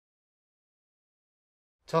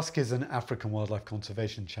Tusk is an African wildlife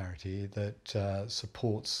conservation charity that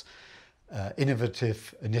supports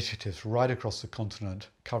innovative initiatives right across the continent,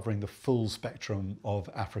 covering the full spectrum of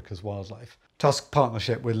Africa's wildlife. Tusk's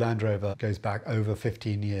partnership with Land Rover goes back over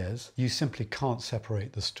 15 years. You simply can't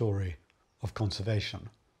separate the story of conservation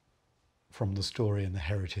from the story and the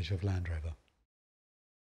heritage of Land Rover.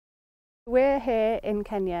 We're here in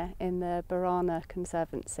Kenya in the Borana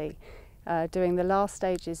Conservancy doing the last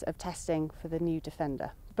stages of testing for the new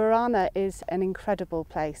Defender. Borana is an incredible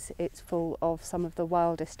place. It's full of some of the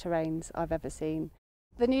wildest terrains I've ever seen.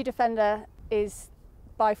 The new Defender is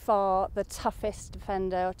by far the toughest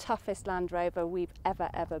Defender, or toughest Land Rover we've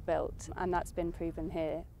ever built, and that's been proven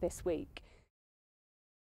here this week.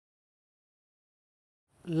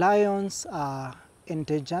 Lions are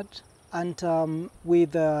endangered, and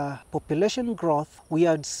with population growth, we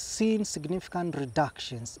have seen significant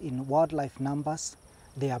reductions in wildlife numbers.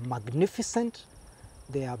 They are magnificent,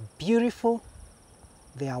 they are beautiful,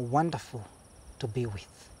 they are wonderful to be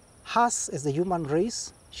with. Us as the human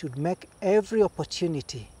race should make every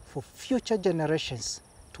opportunity for future generations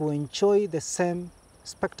to enjoy the same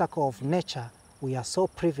spectacle of nature we are so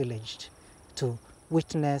privileged to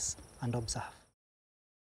witness and observe.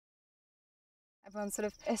 Everyone sort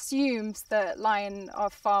of assumes that lion are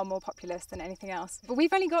far more populous than anything else. But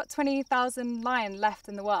we've only got 20,000 lion left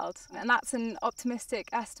in the world, and that's an optimistic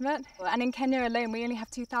estimate. And in Kenya alone, we only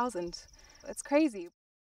have 2,000. It's crazy.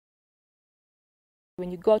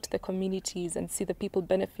 When you go to the communities and see the people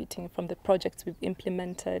benefiting from the projects we've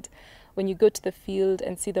implemented, when you go to the field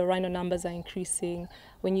and see the rhino numbers are increasing,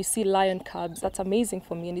 when you see lion cubs, that's amazing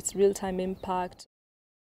for me, and it's real-time impact.